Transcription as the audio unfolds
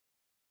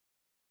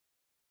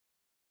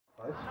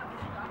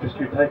Just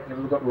you taking a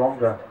little bit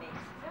longer.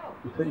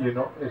 You're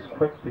not as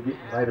quick to get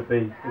from A to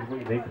B as what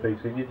you need to be.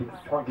 So you need to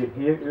try and get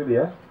here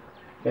earlier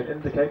and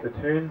indicate the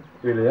turn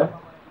earlier,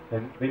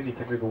 and then you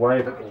can move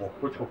away a bit more,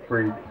 which will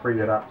free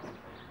that up.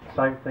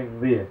 Same thing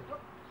there.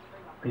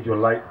 As you're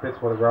late,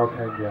 that's why the rail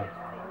came down.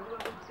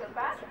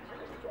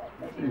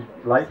 You're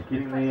late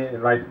getting there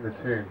and late in the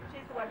turn.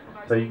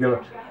 So you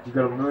got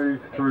to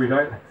move through.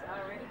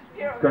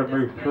 You've got to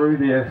move through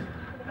there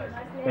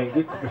and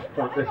get to this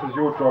point. This is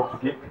your job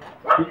to get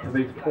to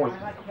these points,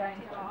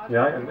 you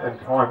know, in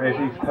time. As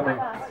he's coming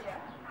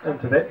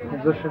into that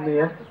position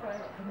there,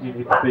 you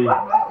need to be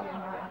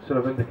sort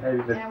of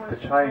indicating the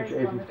change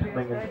as he's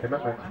coming into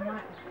commitment.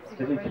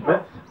 As he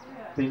commits,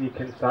 then you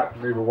can start to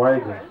move away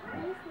again.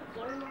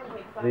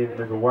 Then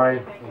move away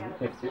and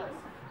get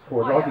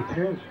forward. Like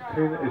he is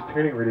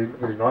turning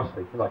really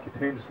nicely. Like he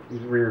turns,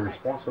 he's really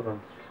responsive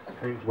and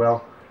turns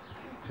well.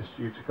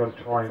 You've just got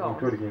to try and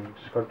do it again. You've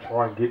just got to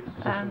try and get the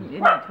position. You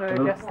need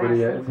to adjust the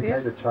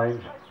indicate the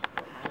change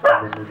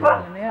and then move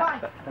away.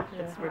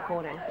 It's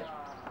recording.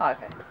 Oh,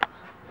 okay.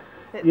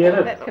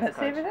 Can it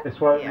see everything? That's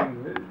why. Yeah.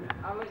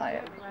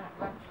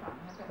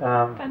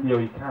 Yeah,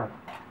 you can't.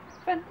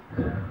 Finn.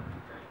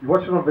 You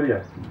watch it on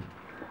video.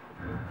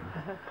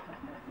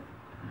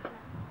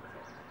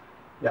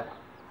 Yeah.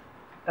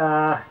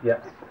 Yeah.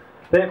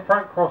 That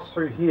front cross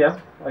through here,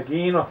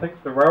 again, I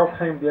think the rail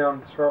came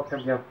down,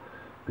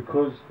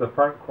 because the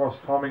front cross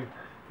timing,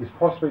 he's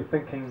possibly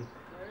thinking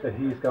that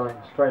he's going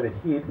straight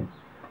ahead,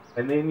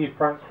 and then you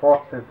front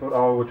crossed and thought,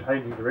 oh, we're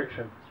changing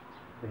direction,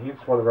 and hence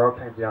why the rail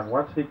came down.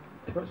 Once he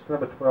commits to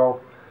number 12,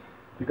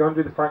 if you're going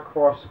to do the front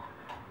cross,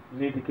 you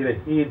need to get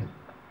ahead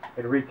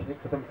and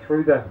reconnect with him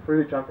through the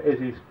jump as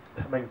he's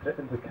coming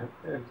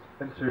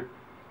into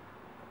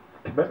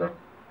commitment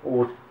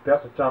or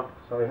about to jump.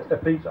 So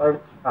if he's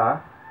over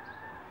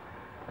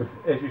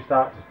as you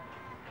start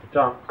to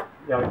jump,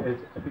 you know,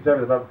 if he's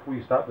over the bar before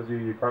you start to do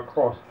your front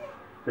cross,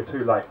 you're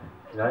too late,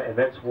 you know, and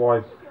that's why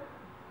the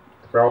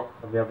rail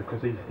comes down,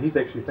 because he's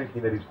actually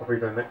thinking that he's probably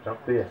doing that jump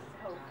there.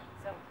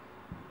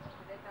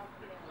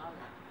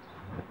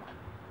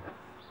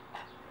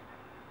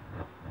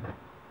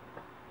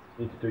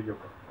 You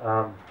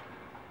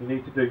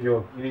need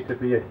to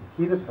be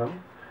ahead of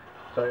him.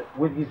 So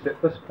when he's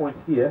at this point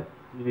here,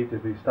 you need to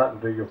be starting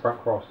to do your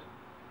front cross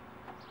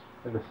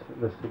in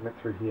this segment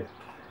through here.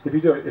 If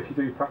you do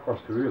your front cross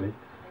too early,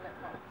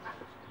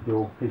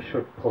 he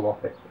should pull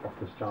off this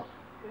jump.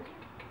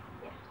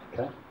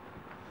 Okay.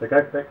 So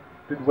go back,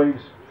 do the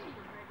weaves,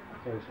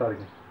 and start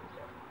again.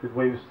 Do the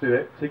weaves, do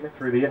that segment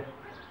through there.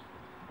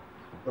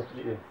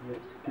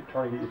 Keep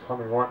trying to get your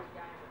timing right.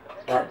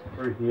 Right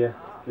through here.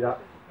 Get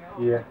up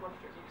here.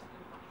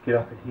 Get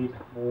up ahead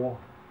more.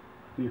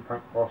 Do your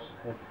front cross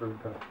and through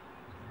the.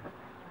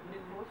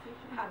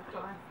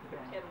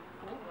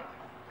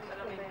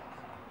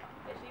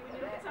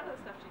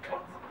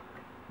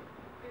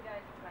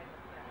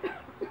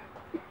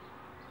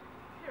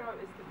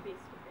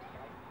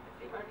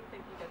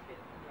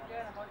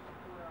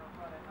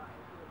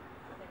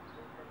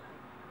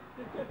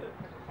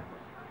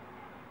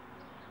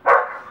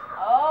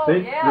 Oh, see?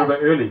 yeah. A little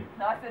bit early.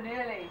 Nice and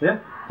early. Yeah,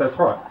 that's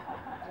right.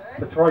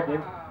 So try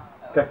again.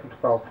 Go from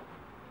 12.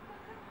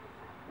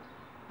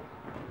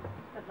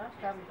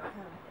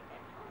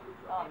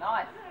 Oh,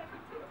 nice.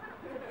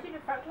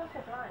 Front.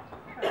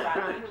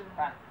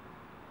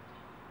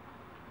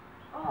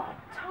 Oh,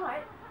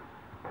 tight.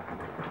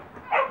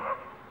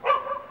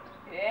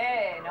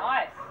 Yeah,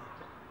 nice.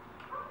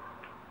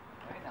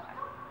 Very nice.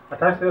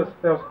 Okay, so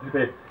that wasn't too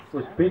bad. It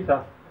was better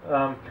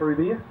through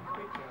there.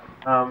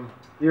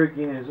 There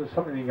again is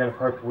something you're going to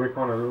have to work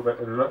on a little bit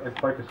and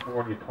focus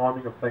more on your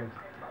timing of things,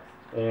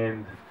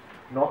 and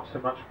not so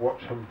much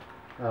watch him,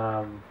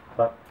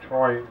 but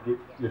try and get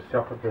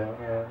yourself into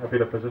a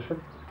better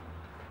position,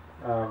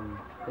 and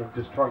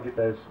just try and get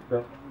those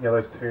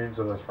turns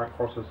or those front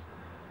crosses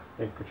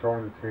and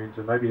controlling the turns,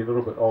 and maybe a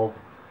little bit of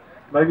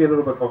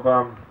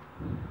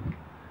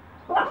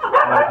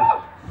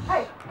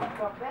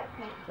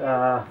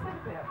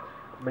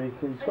I mean,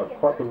 he's got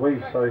quite the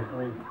weave, so I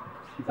mean,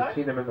 you can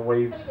see them in the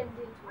weaves.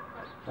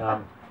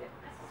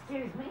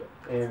 Excuse me?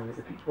 And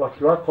if you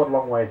are quite a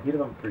long way ahead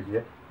of him through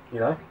here, you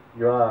know,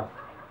 you are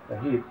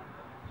ahead.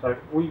 So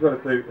all you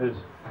got to do is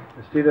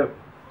instead of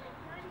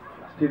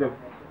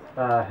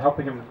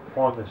helping him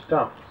find this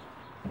jump,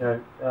 you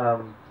know,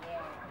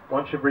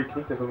 once you've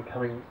reconnected him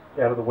coming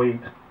out of the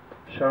weeds,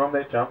 show him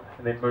that jump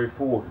and then move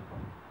forward.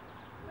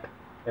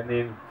 And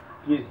then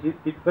get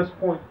to this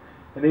point,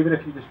 and even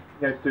if you just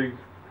do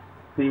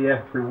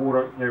there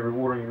rewarding your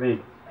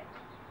leg,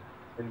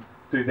 and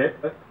do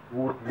that bit,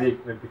 reward the leg,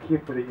 and be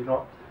careful that you're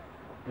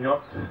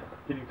not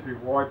getting too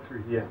wide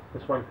through here.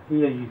 This one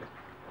here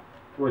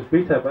was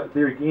better, but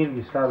there again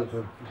you started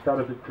to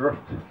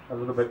drift a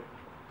little bit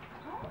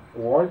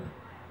wide,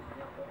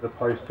 as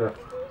opposed to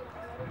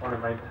trying to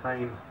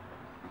maintain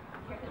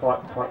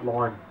tight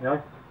line. You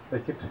know, they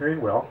can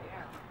turn well.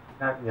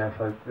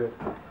 So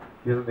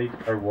he doesn't need to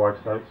go wide.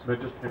 So it's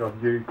not just turn on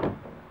you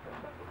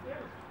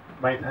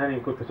maintaining a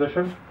good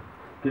position,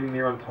 getting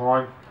there on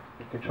time,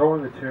 and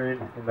controlling the turn,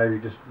 and maybe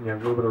just a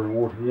little bit of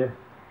reward here,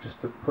 just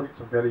to put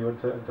some value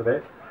into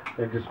that,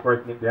 and just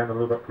breaking it down a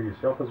little bit for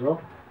yourself as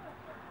well,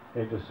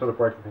 and just sort of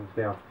breaking things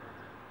down.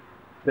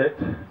 That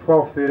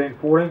 12, 13,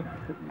 14,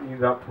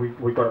 ended up we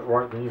got it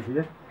right at the end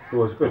here. It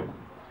was good.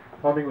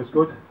 Timing was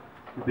good.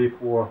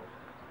 Therefore,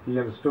 he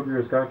understood where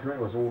he was going to it.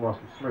 It was all nice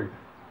and smooth.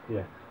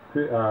 Yeah.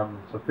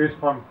 So first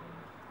time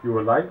you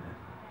were late,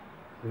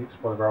 the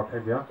spot the rail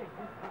came down.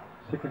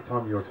 Second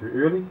time you were too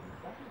early.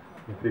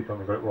 And third time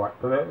you got it right.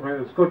 So that,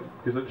 it's good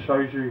because it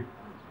shows you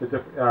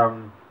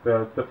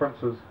the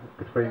differences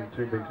between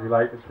being too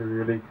late and too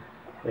early,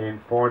 and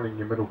finding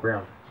your middle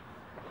ground.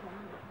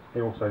 It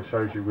also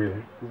shows you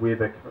where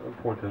the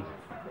point is.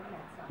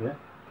 Yeah.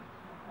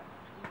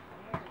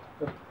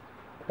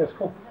 That's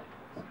cool.